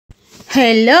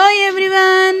Hello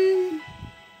everyone,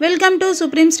 welcome to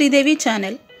supreme Sridevi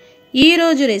channel.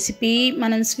 ఈరోజు recipe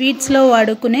మనం స్వీట్స్లో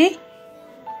వాడుకునే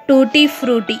టూటీ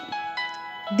ఫ్రూటీ.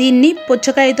 దీన్ని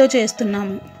పుచ్చకాయతో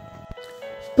చేస్తున్నాము.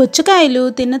 పుచ్చకాయలు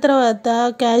తిన్న తర్వాత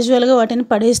క్యాజువల్గా వాటిని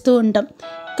పడేస్తూ ఉంటాం,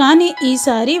 కానీ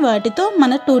ఈసారి వాటితో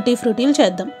మన టూటీ ఫ్రూటీలు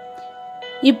చేద్దాం.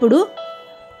 ఇప్పుడు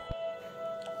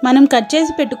మనం కట్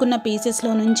చేసి పెట్టుకున్న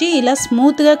పీసెస్లో నుంచి ఇలా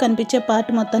స్మూత్గా కనిపించే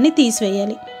పార్ట్ మొత్తాన్ని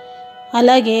తీసివేయాలి.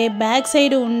 అలాగే బ్యాక్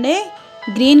సైడ్ ఉండే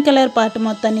గ్రీన్ కలర్ పార్ట్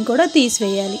మొత్తాన్ని కూడా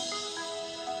తీసివేయాలి.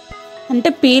 అంటే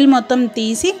పీల్ మొత్తం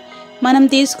తీసి మనం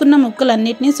తీసుకున్న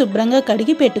ముక్కలన్నిటినీ శుభ్రంగా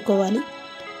కడిగి పెట్టుకోవాలి.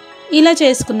 ఇలా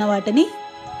చేసుకున్న వాటిని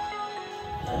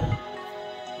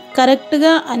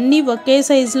కరెక్ట్గా అన్నీ ఒకే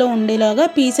సైజులో ఉండేలాగా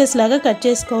పీసెస్ లాగా కట్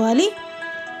చేసుకోవాలి.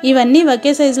 ఇవన్నీ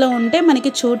ఒకే సైజులో ఉంటే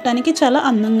మనకి చూడటానికి చాలా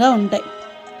అందంగా ఉంటాయి.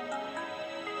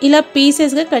 ఇలా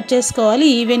పీసెస్గా కట్ చేసుకోవాలి,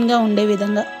 ఈవెన్గా ఉండే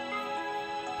విధంగా.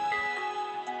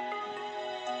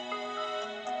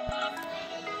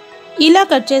 ఇలా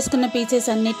కట్ చేసుకున్న పీసెస్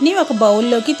అన్నిటినీ ఒక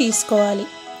బౌల్లోకి తీసుకోవాలి.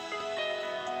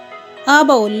 ఆ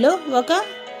బౌల్లో ఒక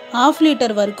 1/2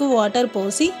 లీటర్ వరకు వాటర్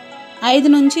పోసి 5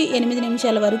 నుంచి 8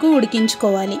 నిమిషాల వరకు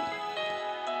ఉడికించుకోవాలి.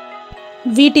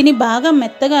 వీటిని బాగా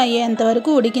మెత్తగా అయ్యేంత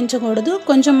వరకు ఉడికించకూడదు.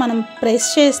 కొంచెం మనం ప్రెస్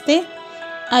చేస్తే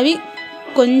అవి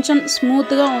కొంచెం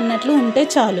స్మూత్గా ఉన్నట్లు ఉంటే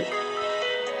చాలు.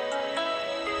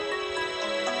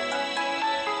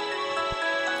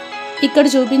 ఇక్కడ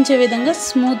చూపించే విధంగా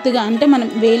స్మూత్గా, అంటే మనం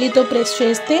వేలితో ప్రెస్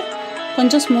చేస్తే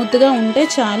కొంచెం స్మూత్గా ఉంటే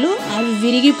చాలు. అవి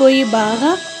విరిగిపోయి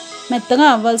బాగా మెత్తగా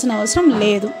అవ్వాల్సిన అవసరం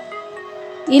లేదు.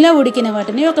 ఇలా ఉడికిన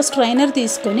వాటిని ఒక స్ట్రైనర్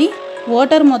తీసుకొని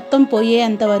వాటర్ మొత్తం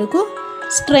పోయేంత వరకు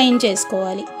స్ట్రైన్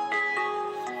చేసుకోవాలి.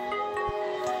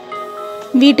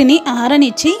 వీటిని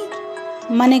ఆరనిచ్చి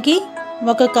మనకి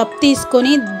ఒక కప్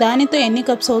తీసుకొని దానితో ఎన్ని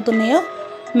కప్స్ అవుతున్నాయో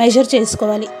మెజర్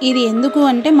చేసుకోవాలి. ఇది ఎందుకు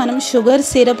అంటే మనం షుగర్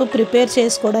సిరప్ ప్రిపేర్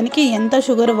చేసుకోవడానికి ఎంత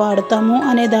షుగర్ వాడతాము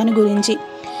అనే దాని గురించి.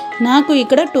 నాకు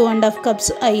ఇక్కడ 2.5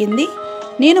 కప్స్ అయ్యింది.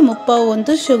 నేను 1/4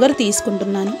 వంతు షుగర్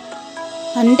తీసుకుంటున్నాను.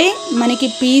 అంటే మనకి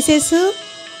పీసెస్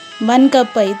 1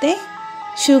 కప్ అయితే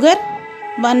షుగర్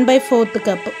 1/4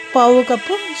 కప్, 1/4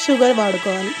 కప్పు షుగర్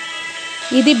వాడుకోవాలి.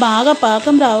 ఇది బాగా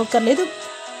పాకం రావక్కర్లేదు.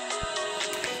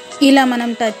 ఇలా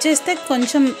మనం టచ్ చేస్తే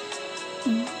కొంచెం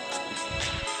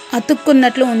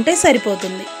అతుక్కున్నట్లు ఉంటే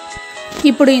సరిపోతుంది.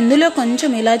 ఇప్పుడు ఇందులో కొంచెం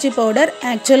ఇలాచీ పౌడర్,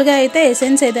 యాక్చువల్గా అయితే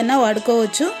ఎసెన్స్ ఏదైనా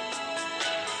వాడుకోవచ్చు.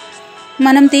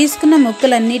 మనం తీసుకున్న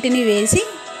ముక్కలన్నిటినీ వేసి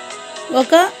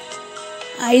ఒక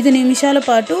 5 నిమిషాల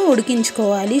పాటు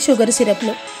ఉడికించుకోవాలి షుగర్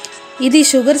సిరప్లో. ఇది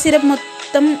షుగర్ సిరప్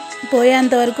మొత్తం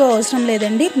పోయేంత వరకు అవసరం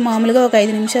లేదండి, మామూలుగా ఒక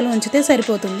 5 నిమిషాలు ఉంచితే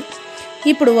సరిపోతుంది.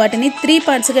 ఇప్పుడు వాటిని 3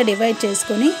 పార్ట్స్గా డివైడ్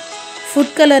చేసుకొని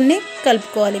ఫుడ్ కలర్ని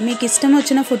కలుపుకోవాలి. మీకు ఇష్టం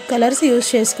వచ్చిన ఫుడ్ కలర్స్ యూజ్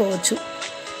చేసుకోవచ్చు.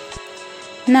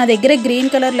 నా దగ్గర గ్రీన్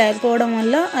కలర్ లేకపోవడం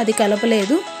వల్ల అది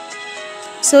కలపలేదు.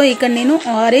 సో ఇక్కడ నేను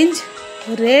ఆరెంజ్,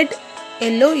 రెడ్,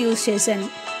 ఎల్లో యూజ్ చేశాను.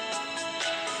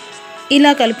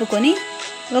 ఇలా కలుపుకొని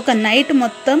ఒక నైట్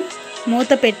మొత్తం మూత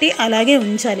పెట్టి అలాగే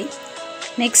ఉంచాలి.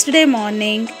 నెక్స్ట్ డే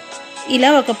మార్నింగ్ ఇలా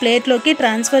ఒక ప్లేట్లోకి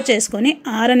ట్రాన్స్ఫర్ చేసుకొని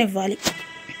ఆరనివ్వాలి.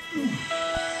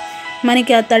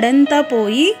 మనకి ఆ తడంతా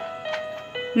పోయి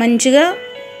మంచిగా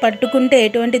పట్టుకుంటే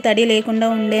ఎటువంటి తడి లేకుండా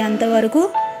ఉండే అంతవరకు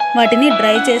వాటిని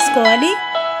డ్రై చేసుకోవాలి.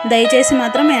 దయచేసి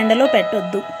మాత్రం ఎండలో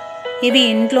పెట్టొద్దు. ఇవి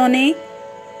ఇంట్లోనే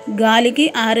గాలికి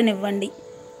ఆరనివ్వండి.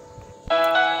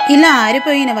 ఇలా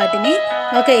ఆరిపోయిన వాటిని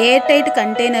ఒక ఎయిర్ టైట్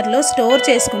కంటైనర్లో స్టోర్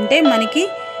చేసుకుంటే మనకి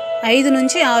 5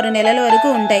 నుంచి 6 నెలల వరకు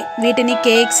ఉంటాయి. వీటిని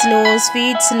కేక్స్లో,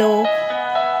 స్వీట్స్లో,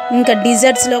 ఇంకా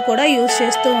డిజర్ట్స్లో కూడా యూజ్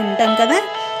చేస్తూ ఉంటాం కదా.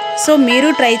 సో మీరు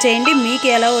ట్రై చేయండి. మీకు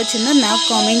ఎలా వచ్చిందో నాకు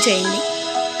కామెంట్ చేయండి.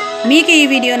 మీకు ఈ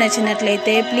వీడియో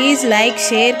నచ్చినట్లయితే please like,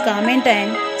 share, comment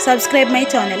and subscribe my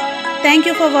channel. Thank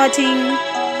you for watching.